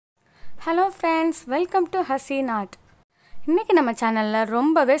Hello friends, welcome to Haseenart. இன்னைக்கு நம்ம சேனல்ல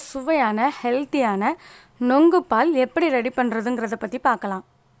ரொம்பவே சுவையான ஹெல்தியான நொங்கு பால் எப்படி ரெடி பண்றதுங்கறத பத்தி பார்க்கலாம்.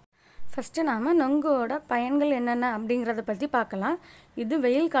 ஃபர்ஸ்ட் நாம நொங்கோட பயன்கள் என்னென்ன அப்படிங்கறத பத்தி பார்க்கலாம். இது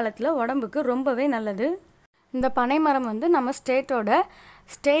வெயில் காலத்துல உடம்புக்கு ரொம்பவே நல்லது. இந்த பனை மரம் நம்ம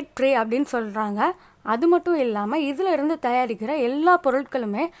ஸ்டேட் ட்ரீ அப்படினு சொல்றாங்க. அது மட்டும் இல்லாம இதுல இருந்து தயாரிக்கிற எல்லா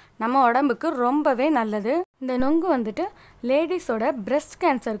பொருட்களுமே நம்ம உடம்புக்கு ரொம்பவே நல்லது. இந்த நொங்கு லேடிஸோட பிரஸ்ட்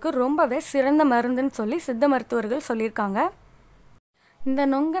கேன்சருக்கு ரொம்பவே சிறந்த மருந்துன்னு சொல்லி சித்த மருத்துவர்கள் சொல்லியிருக்காங்க. இந்த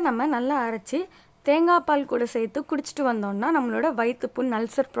நொங்கை நம்ம நல்லா அரைச்சி தேங்காய் பால் கூட சேர்த்து குடிச்சிட்டு வந்தோம்னா நம்மளோட வயிற்று புண்,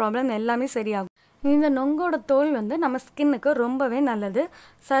 அல்சர் ப்ராப்ளம் எல்லாமே சரியாகும். இந்த நொங்கோட தோல் நம்ம ஸ்கின்னுக்கு ரொம்பவே நல்லது.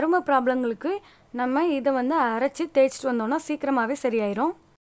 சரும ப்ராப்ளங்களுக்கு நம்ம இதை அரைச்சி தேய்ச்சிட்டு வந்தோம்னா சீக்கிரமாகவே சரியாயிரும்.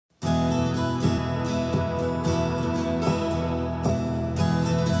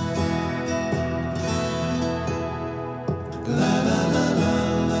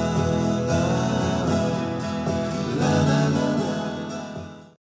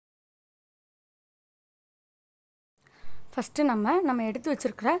 ஃபஸ்ட்டு நம்ம எடுத்து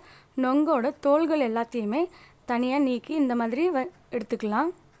வச்சிருக்கிற நொங்கோட தோல்கள் எல்லாத்தையுமே தனியாக நீக்கி இந்த மாதிரி எடுத்துக்கலாம்.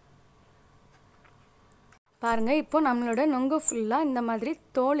 பாருங்கள், இப்போ நம்மளோட நொங்கு ஃபுல்லாக இந்த மாதிரி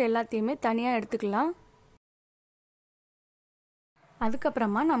தோல் எல்லாத்தையுமே தனியாக எடுத்துக்கலாம்.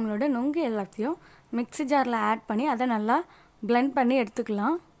 அதுக்கப்புறமா நம்மளோட நொங்கு எல்லாத்தையும் மிக்ஸி ஜாரில் ஆட் பண்ணி அதை நல்லா பிளெண்ட் பண்ணி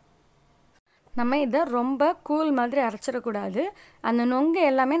எடுத்துக்கலாம். நம்ம இதை ரொம்ப கூழ் மாதிரி அரைச்சிடக்கூடாது. அந்த நொங்கு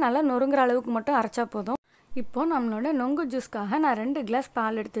எல்லாமே நல்லா நொறுங்குற அளவுக்கு மட்டும் அரைச்சா போதும். இப்போ நம்மளோட நொங்கு ஜூஸ்க்காக நான் 2 கிளாஸ்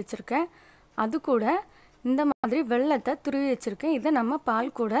பால் எடுத்து வச்சுருக்கேன். அது கூட இந்த மாதிரி வெல்லத்தை துருவி வச்சுருக்கேன். இதை நம்ம பால்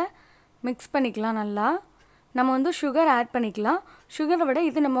கூட மிக்ஸ் பண்ணிக்கலாம். நல்லா நம்ம சுகர் ஆட் பண்ணிக்கலாம். சுகரை விட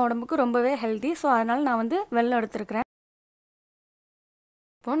இது நம்ம உடம்புக்கு ரொம்பவே ஹெல்தி. ஸோ அதனால் நான் வெல்லம் எடுத்துருக்கிறேன்.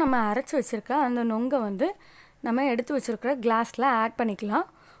 இப்போது நம்ம அரைச்சி வச்சுருக்க அந்த நொங்கை நம்ம எடுத்து வச்சுருக்கிற கிளாஸில் ஆட் பண்ணிக்கலாம்.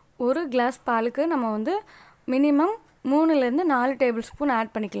 ஒரு கிளாஸ் பாலுக்கு நம்ம மினிமம் 3லேருந்து 4 டேபிள் ஸ்பூன்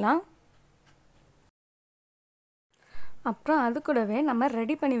ஆட் பண்ணிக்கலாம். அப்புறம் அது கூடவே நம்ம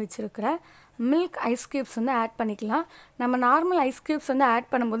ரெடி பண்ணி வச்சுருக்கிற மில்க் ஐஸ் க்யூப்ஸ் ஆட் பண்ணிக்கலாம். நம்ம நார்மல் ஐஸ் க்யூப்ஸ் ஆட்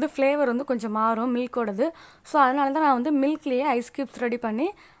பண்ணும்போது ஃப்ளேவர் கொஞ்சம் மாறும் மில்கோடது. ஸோ அதனால தான் நான் மில்க்லேயே ஐஸ் க்யூப்ஸ் ரெடி பண்ணி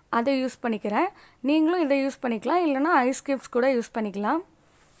அதை யூஸ் பண்ணிக்கிறேன். நீங்களும் இதை யூஸ் பண்ணிக்கலாம், இல்லைனா ஐஸ் க்யூப்ஸ் கூட யூஸ் பண்ணிக்கலாம்.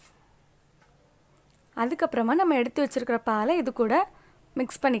 அதுக்கப்புறமா நம்ம எடுத்து வச்சுருக்கிற பாலை இது கூட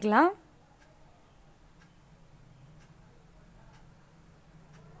மிக்ஸ் பண்ணிக்கலாம்.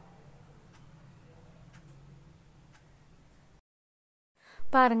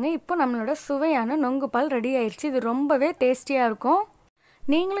 பாருங்கள், இப்போ நம்மளோட சுவையான நொங்கு பால் ரெடி ஆயிடுச்சு. இது ரொம்பவே டேஸ்டியாக இருக்கும்.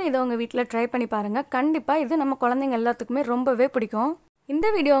 நீங்களும் இதை உங்கள் வீட்டில் ட்ரை பண்ணி பாருங்கள். கண்டிப்பாக இது நம்ம குழந்தைங்க எல்லாத்துக்குமே ரொம்பவே பிடிக்கும். இந்த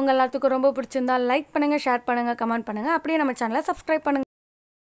வீடியோ உங்கள் எல்லாத்துக்கும் ரொம்ப பிடிச்சிருந்தா லைக் பண்ணுங்கள், ஷேர் பண்ணுங்கள், கமெண்ட் பண்ணுங்கள். அப்படியே நம்ம சேனலை சப்ஸ்கிரைப் பண்ணுங்கள்.